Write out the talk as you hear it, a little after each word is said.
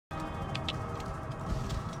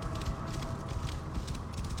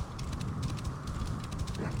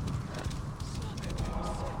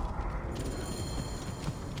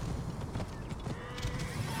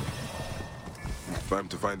If I'm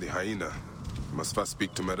to find the hyena, I must first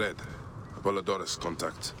speak to Mered, Apollodorus'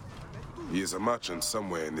 contact. He is a merchant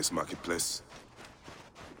somewhere in this marketplace.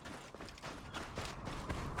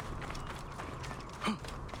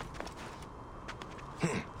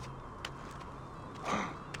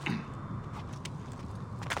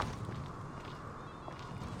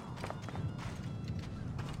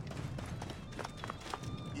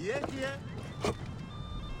 Yeah.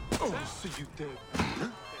 Oh, so you dead.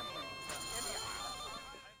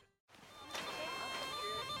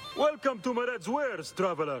 Welcome to Mered's wares,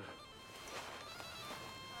 traveler.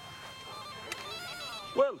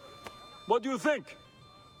 Well, what do you think?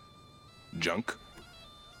 Junk?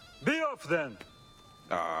 Be off then.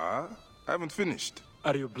 I haven't finished.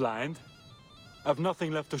 Are you blind? I've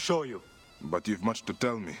nothing left to show you. But you've much to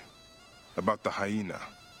tell me. About the hyena.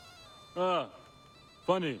 Ah,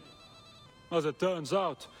 funny. As it turns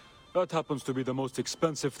out, that happens to be the most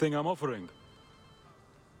expensive thing I'm offering.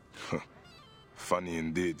 Funny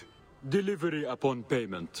indeed. Delivery upon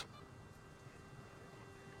payment.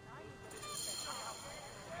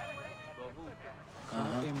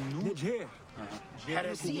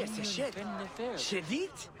 هرسية الشد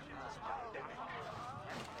شديد.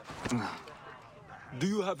 Do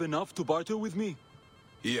you have enough to barter with me?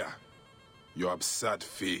 Here, your absurd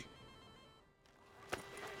fee.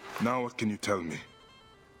 Now what can you tell me?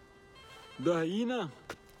 The hyena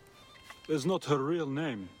is not her real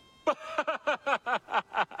name.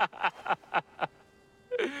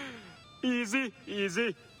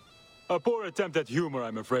 Easy. A poor attempt at humor,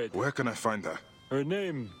 I'm afraid. Where can I find her? Her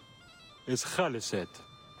name is Khaliset.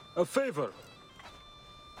 A favor.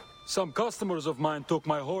 Some customers of mine took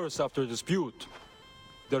my horse after a dispute.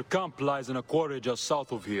 Their camp lies in a quarry just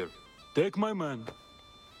south of here. Take my man,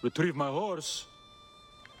 retrieve my horse,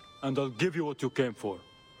 and I'll give you what you came for.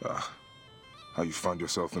 How you found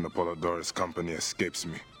yourself in Apollodorus' company escapes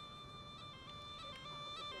me.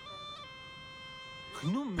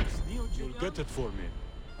 You'll get it for me.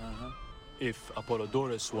 If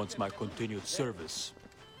Apollodorus wants my continued service.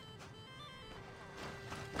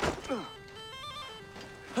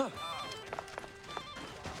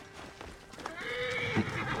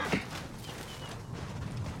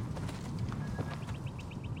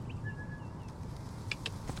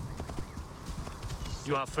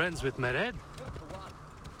 You are friends with Mered?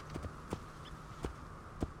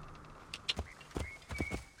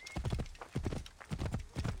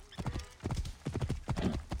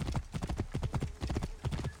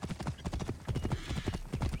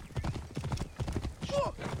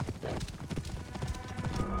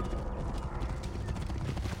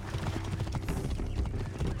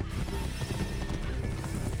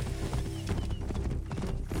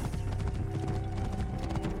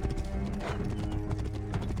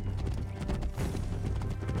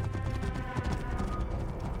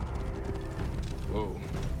 Whoa.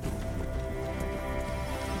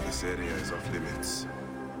 This area is off limits.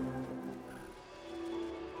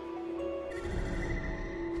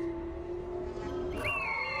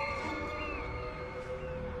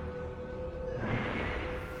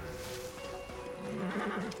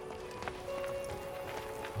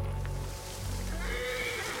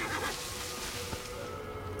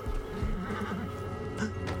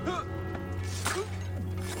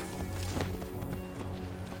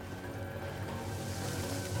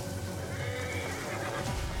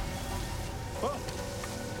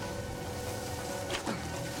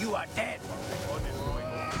 You are dead.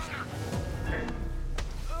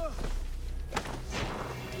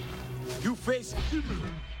 You face.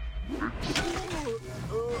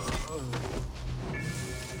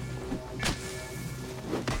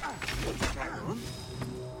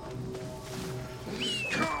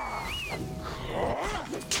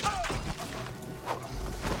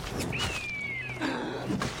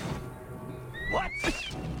 What?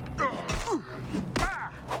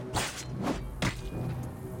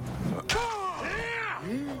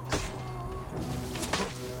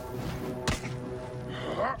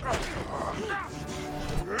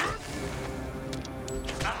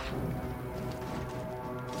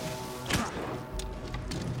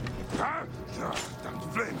 Damn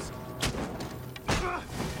flames!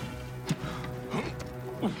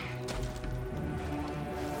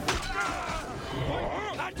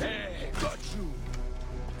 Hey, got you.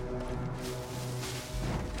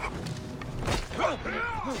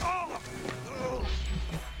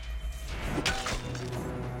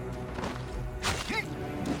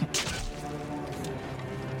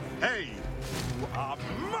 Hey, you are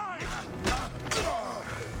mine.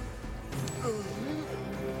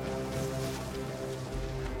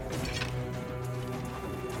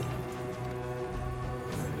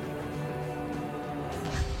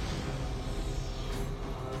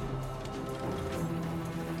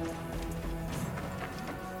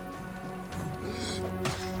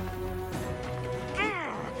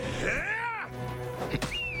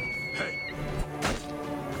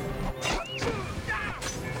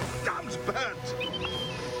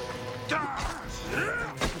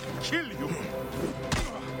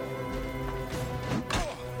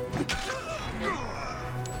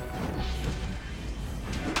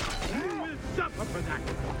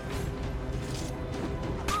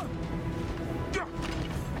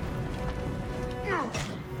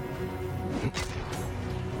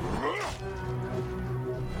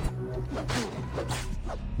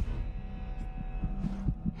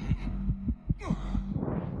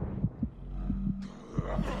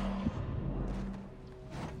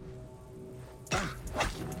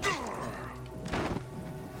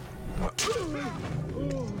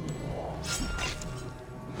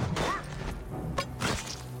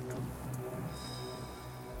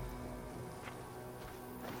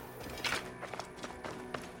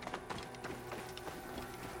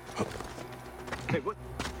 Hey, what?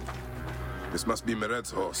 This must be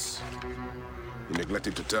Mered's horse. He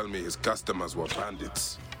neglected to tell me his customers were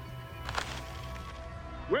bandits.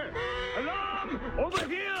 Where? Alarm! Over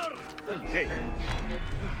here! Hey.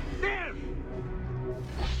 There!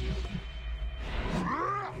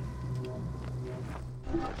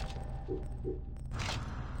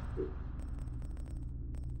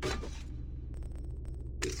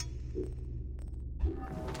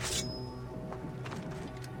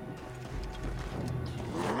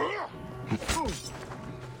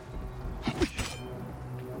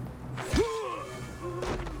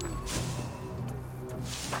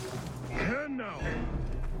 And now,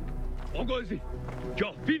 Ogozi,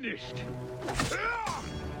 you're finished.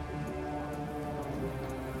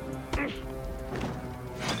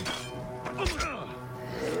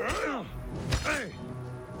 Hey!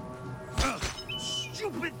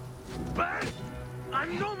 Stupid bird!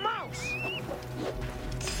 I'm no mouse!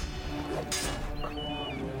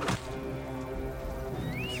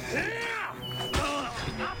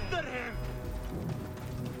 After him!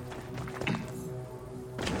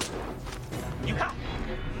 You have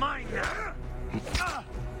mine now!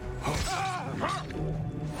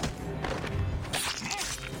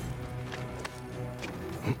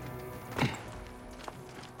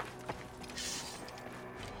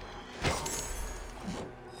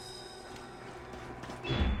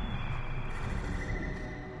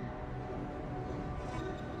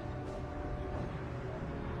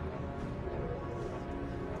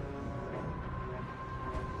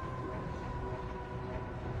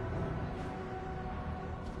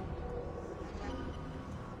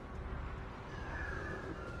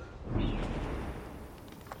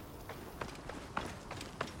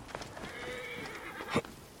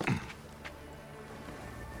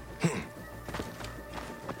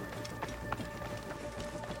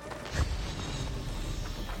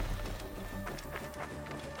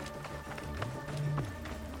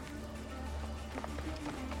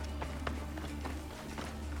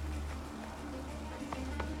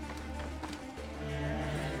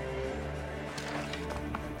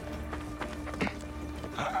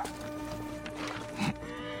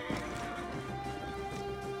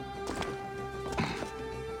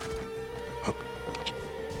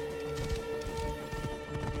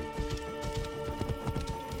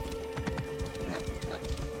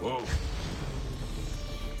 Whoa.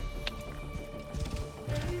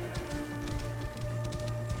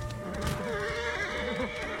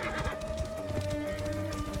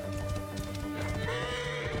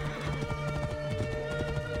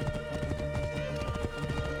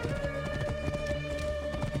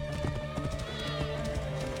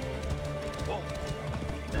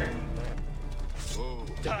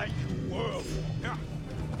 Die, you world!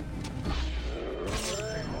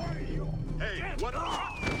 Hey, what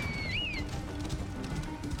up?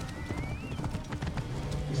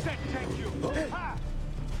 Said thank you. Ha!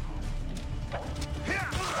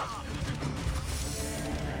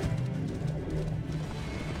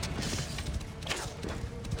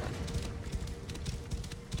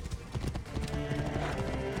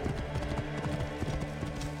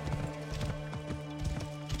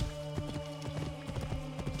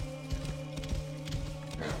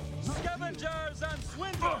 Scavengers and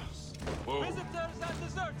swindlers! Visitors and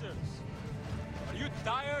deserters! Are you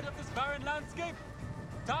tired of this barren landscape?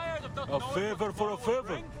 Tired of not knowing what favor for a tomorrow will favor.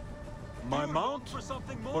 bring? My Do you mount long for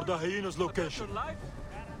something more? or the hyena's A better location? life?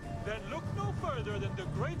 Then look no further than the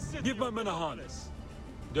great city Give my of men a hand. Metropolis.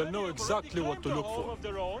 They'll Many know have exactly already what to claimed look a home for. of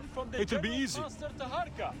their own from the It'll be generous easy. Master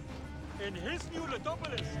Taharka. In his new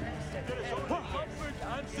Letopolis, there is only comfort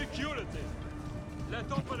and security.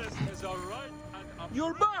 Letopolis is a right and a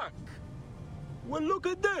You're back! Well, look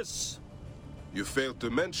at this! You failed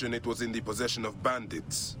to mention it was in the possession of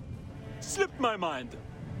bandits. Slipped my mind.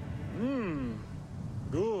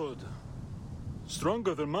 Good.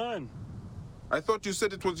 Stronger than mine. I thought you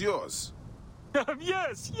said it was yours.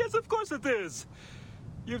 Yes, of course it is.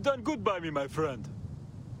 You've done good by me, my friend.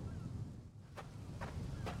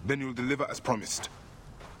 Then you'll deliver as promised.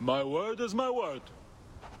 My word is my word.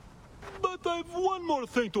 But I've one more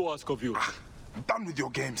thing to ask of you. Done with your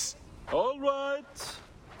games. All right.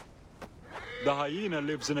 The hyena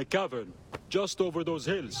lives in a cavern just over those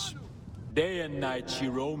hills. Day and night she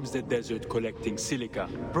roams the desert collecting silica,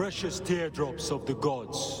 precious teardrops of the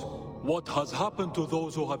gods. What has happened to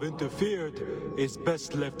those who have interfered is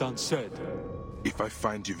best left unsaid. If I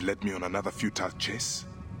find you've led me on another futile chase,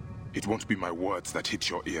 it won't be my words that hit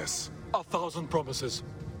your ears. 1,000 promises.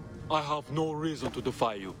 I have no reason to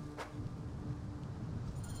defy you.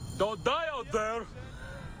 Don't die out there!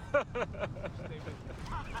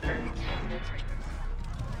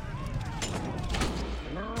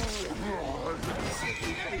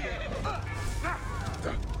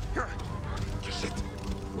 Shit.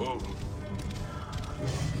 Whoa.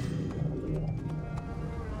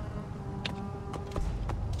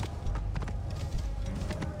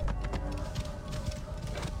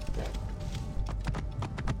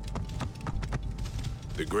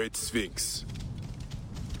 The Great Sphinx.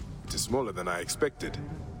 It is smaller than I expected.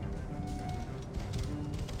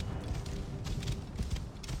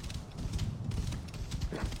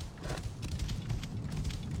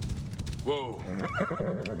 Whoa.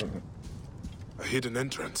 A hidden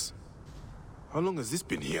entrance. How long has this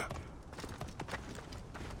been here?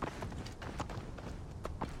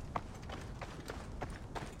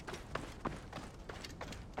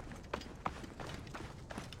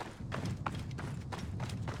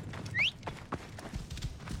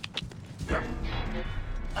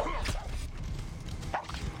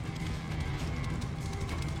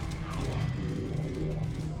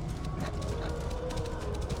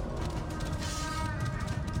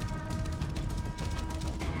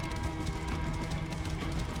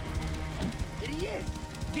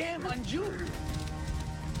 Damn, Anju!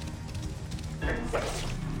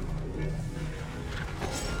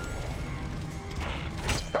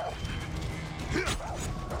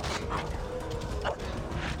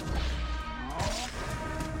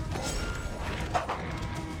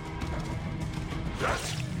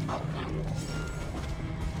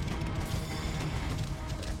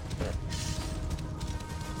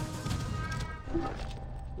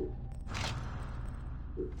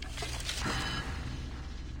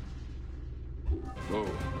 Oh.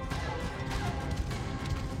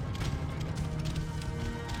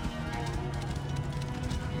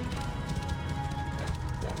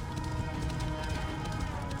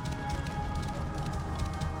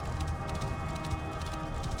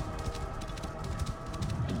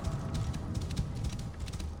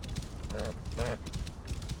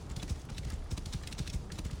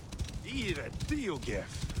 Ira, Dio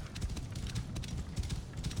Gef.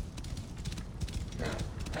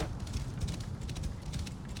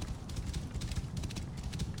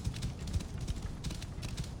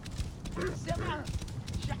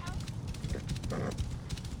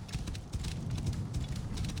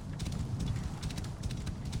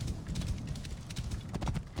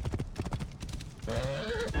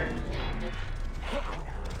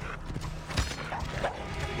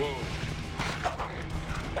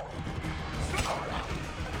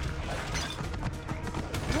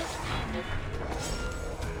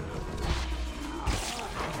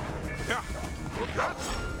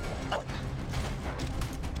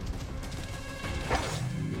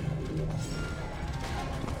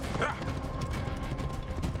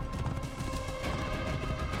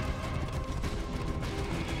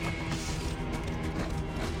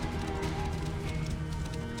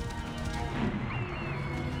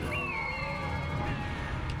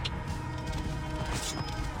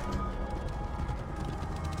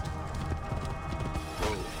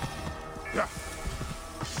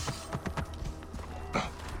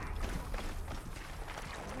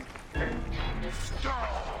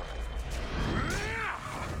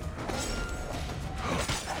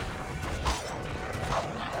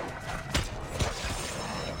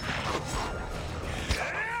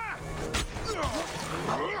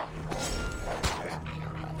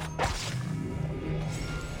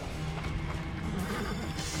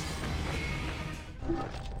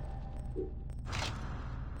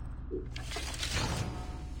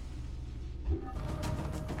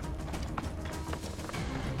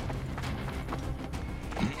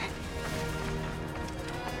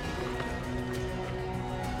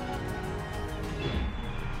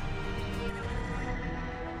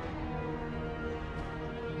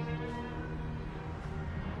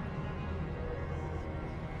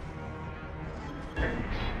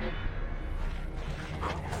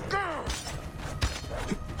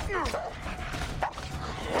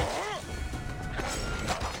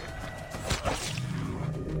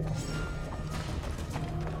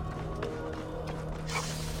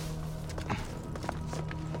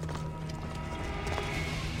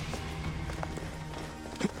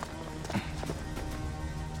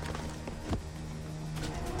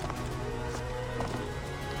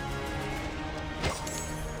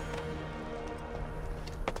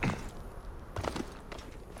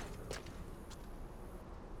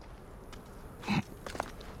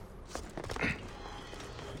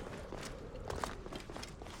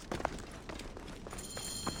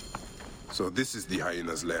 So this is the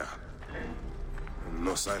hyena's lair.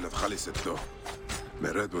 No sign of Khaliset though.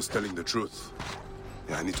 Mered was telling the truth.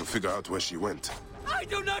 Yeah, I need to figure out where she went. I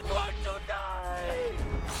do not want to die!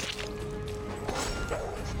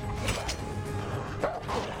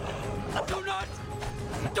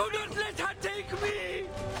 take me!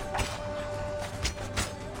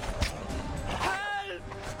 Help!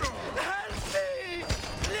 Help me!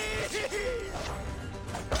 Please!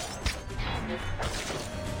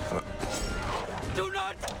 Do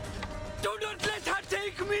not let her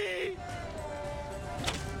take me!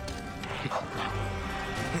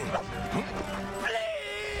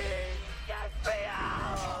 Please! Get me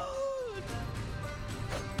out!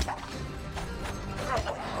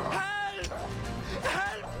 Help!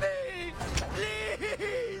 Help me!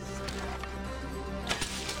 Please!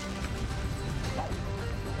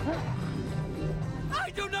 I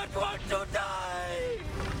do not want to die!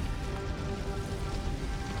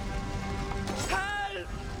 Help!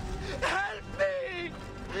 Help me!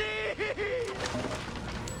 Please!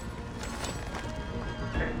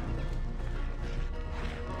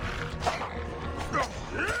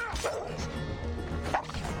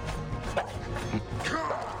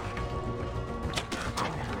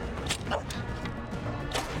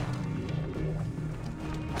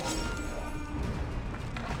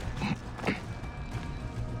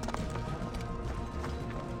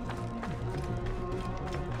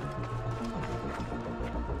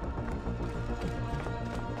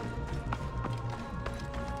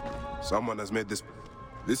 Someone has made this.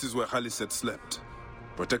 This is where Khaliset slept,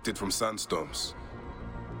 protected from sandstorms.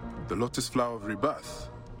 The lotus flower of rebirth.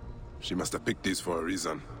 She must have picked these for a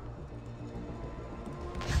reason.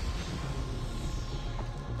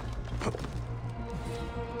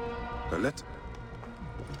 A letter.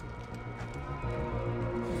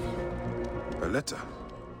 A letter.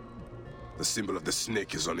 The symbol of the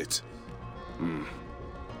snake is on it.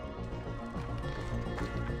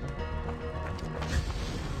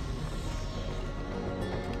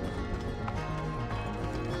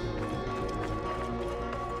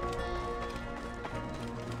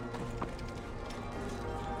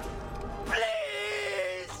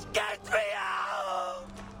 Please get me out!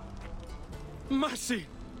 Mercy!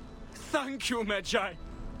 Thank you, Medjay.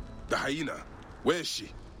 The hyena. Where is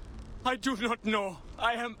she? I do not know.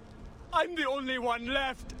 I'm the only one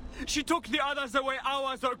left. She took the others away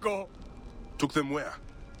hours ago. Took them where?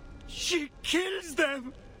 She kills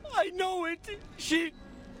them. I know it.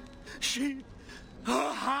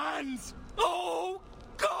 Her hands. Oh,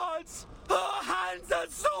 gods. Her hands are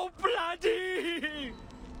so bloody.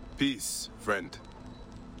 Peace, friend.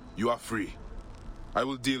 You are free. I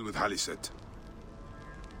will deal with Khaliset.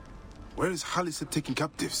 Where is Khaliset taking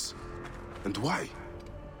captives? And why?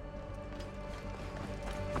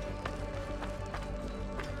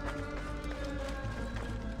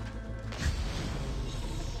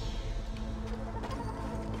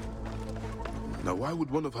 Now why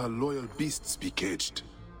would one of her loyal beasts be caged?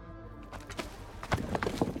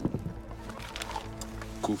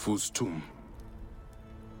 Khufu's tomb.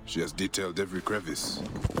 She has detailed every crevice.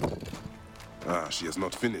 Ah, she has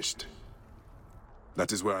not finished.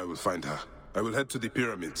 That is where I will find her. I will head to the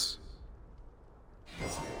pyramids.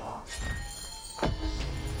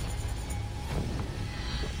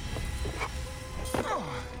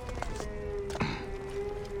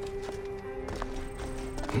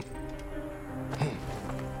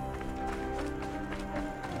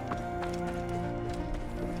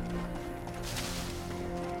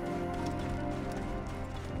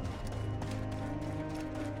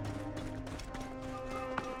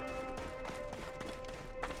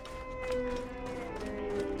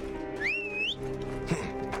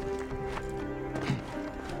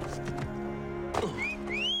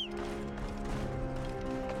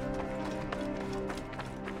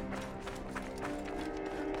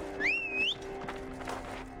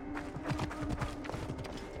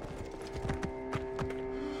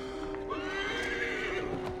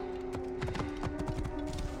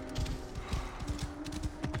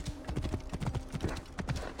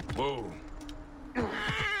 Whoa.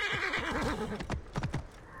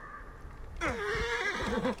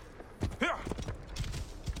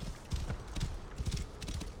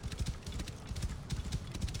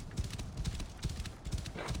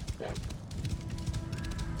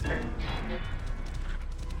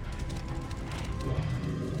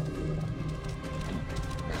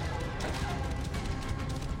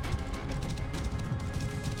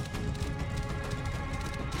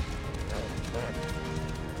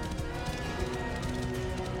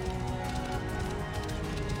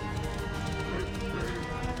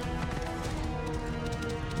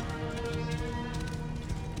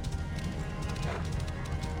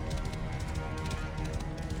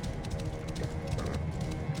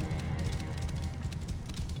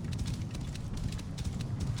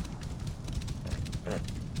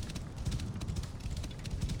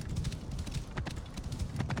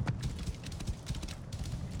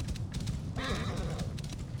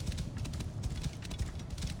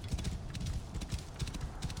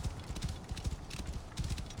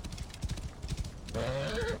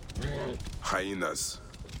 Hyenas.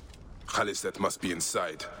 Khaliset must be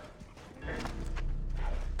inside.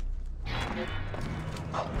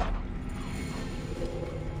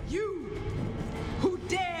 You! Who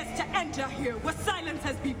dares to enter here where silence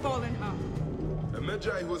has befallen her? A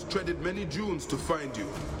Magi who has treaded many dunes to find you.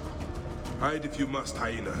 Hide if you must,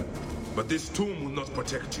 Hyena. But this tomb will not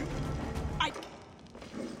protect you. I...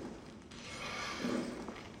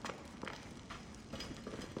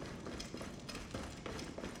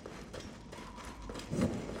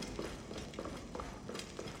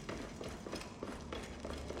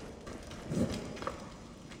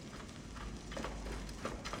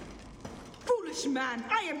 Foolish man,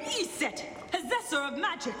 I am Iset, possessor of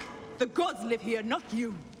magic. The gods live here, not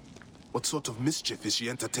you. What sort of mischief is she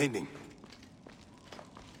entertaining?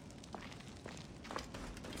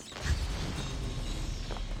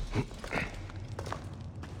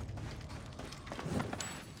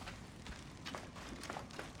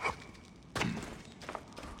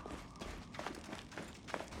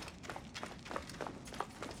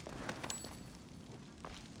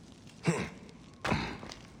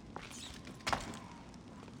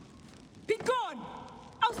 Begone!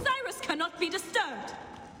 Osiris cannot be disturbed.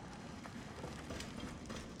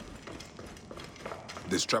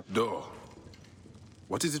 This trapdoor.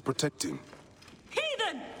 What is it protecting?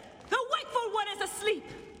 Heathen! The wakeful one is asleep!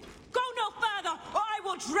 Go no further, or I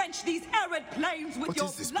will drench these arid plains with What your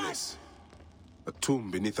is this blood! place? A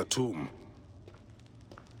tomb beneath a tomb.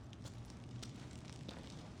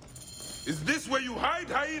 Is this where you hide,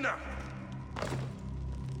 Hyena?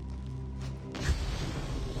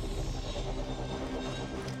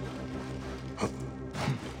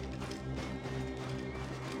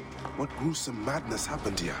 What gruesome madness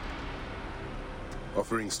happened here?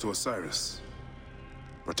 Offerings to Osiris,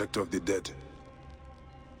 protector of the dead.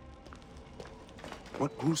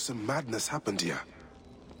 What gruesome madness happened here?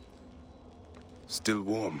 Still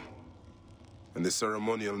warm. And the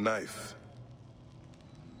ceremonial knife.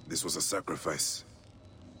 This was a sacrifice.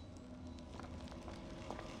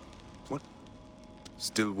 What?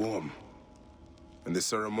 Still warm. And the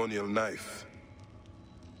ceremonial knife.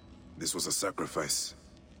 This was a sacrifice.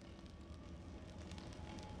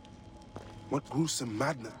 What gruesome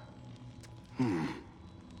madness?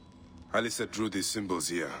 Khaliset drew these symbols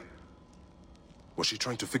here. Was she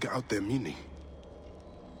trying to figure out their meaning?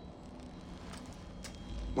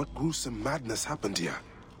 What gruesome madness happened here?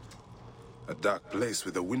 A dark place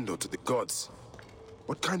with a window to the gods.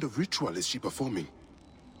 What kind of ritual is she performing?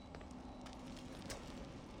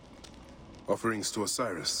 Offerings to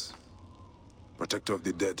Osiris, protector of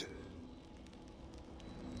the dead.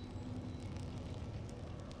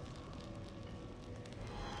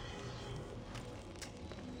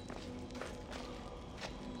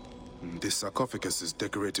 This sarcophagus is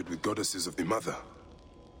decorated with goddesses of the Mother.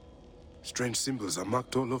 Strange symbols are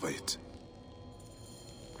marked all over it.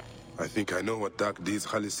 I think I know what dark deeds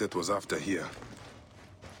Khaliset was after here.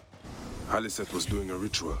 Khaliset was doing a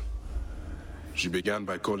ritual. She began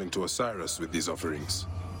by calling to Osiris with these offerings.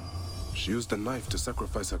 She used a knife to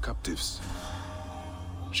sacrifice her captives.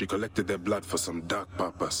 She collected their blood for some dark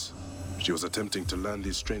purpose. She was attempting to learn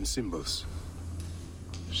these strange symbols.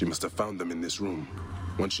 She must have found them in this room.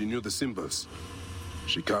 Once she knew the symbols,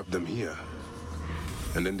 she carved them here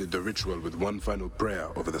and ended the ritual with one final prayer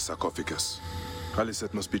over the sarcophagus.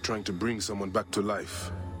 Khaliset must be trying to bring someone back to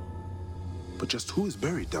life. But just who is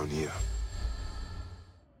buried down here?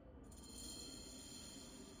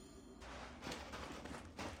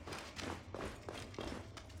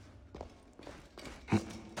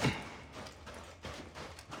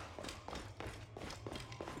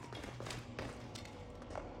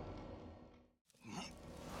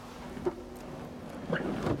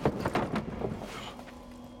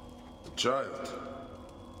 Child.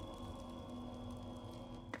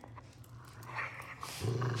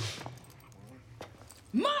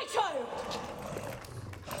 My child!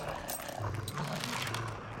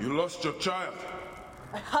 You lost your child.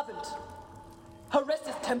 I haven't. Her rest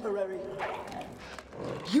is temporary.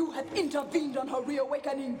 You have intervened on her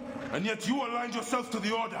reawakening. And yet you aligned yourself to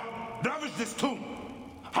the Order. Ravage this tomb.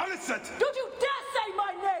 Khaliset! Don't you dare say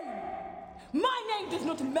my name! My name does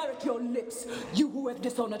not merit your lips, you who have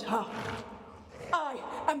dishonored her. I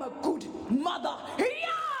am a good mother.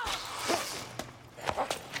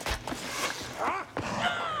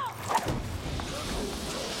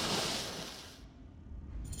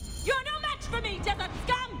 You're no match for me, desert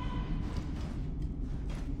scum!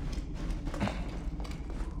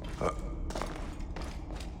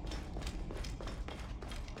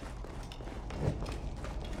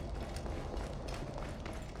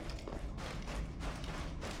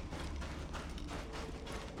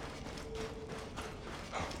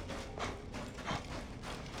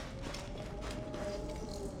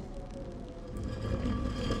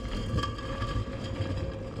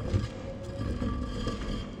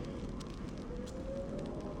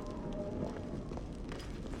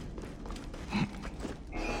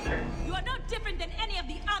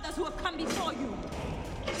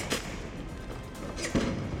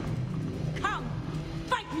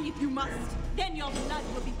 must. Then your blood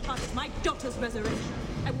will be part of my daughter's resurrection.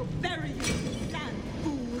 I will bury you in the sand,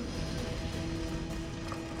 fool.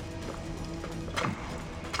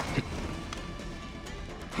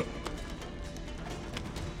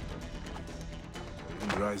 The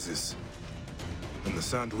wind rises, and the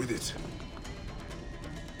sand with it.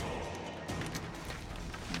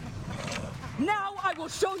 Now I will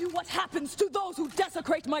show you what happens to those who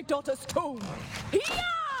desecrate my daughter's tomb. Yeah!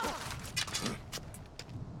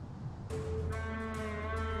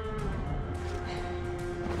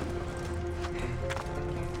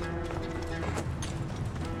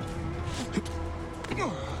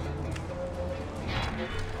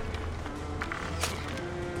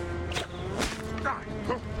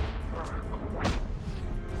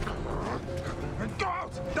 Go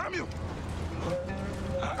out! Damn you!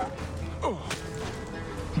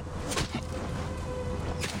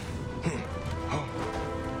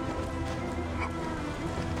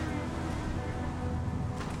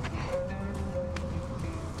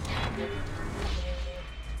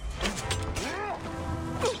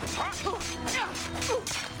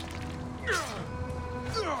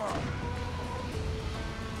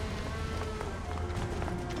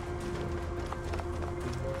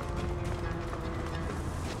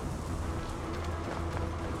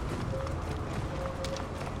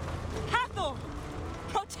 Hathor!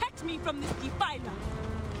 Protect me from this defiler!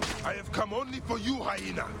 I have come only for you,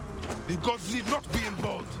 hyena. The gods need not be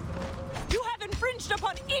involved. You have infringed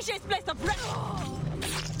upon Ishe's place of rest!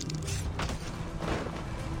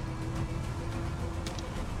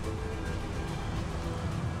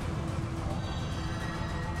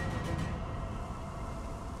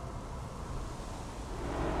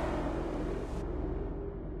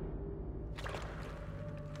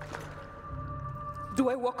 Do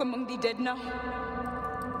I walk among the dead now?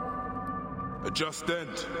 A just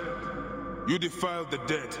end. You defiled the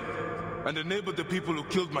dead and enabled the people who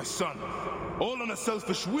killed my son, all on a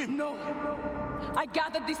selfish whim. No. I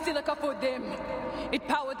gathered the silica for them. It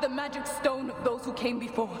powered the magic stone of those who came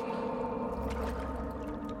before.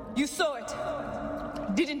 You saw it,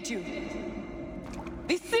 didn't you?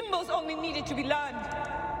 The symbols only needed to be learned.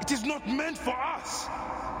 It is not meant for us.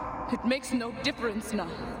 It makes no difference now.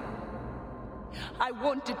 I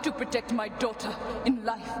wanted to protect my daughter in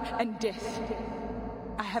life and death.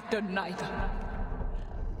 I have done neither.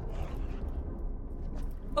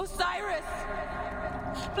 Osiris!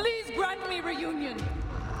 Please grant me reunion.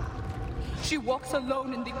 She walks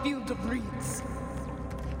alone in the field of reeds.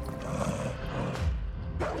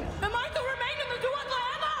 Am I to remain in the Duat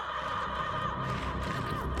forever?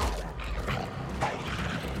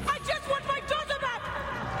 I just want my daughter back!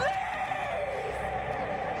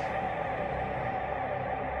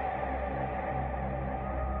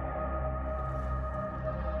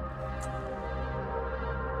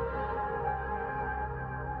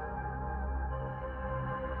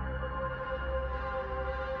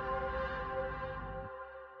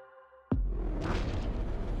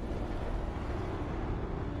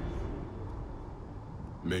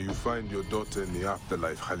 May you find your daughter in the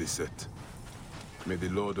afterlife, Khaliset. May the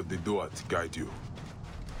Lord of the Duat guide you.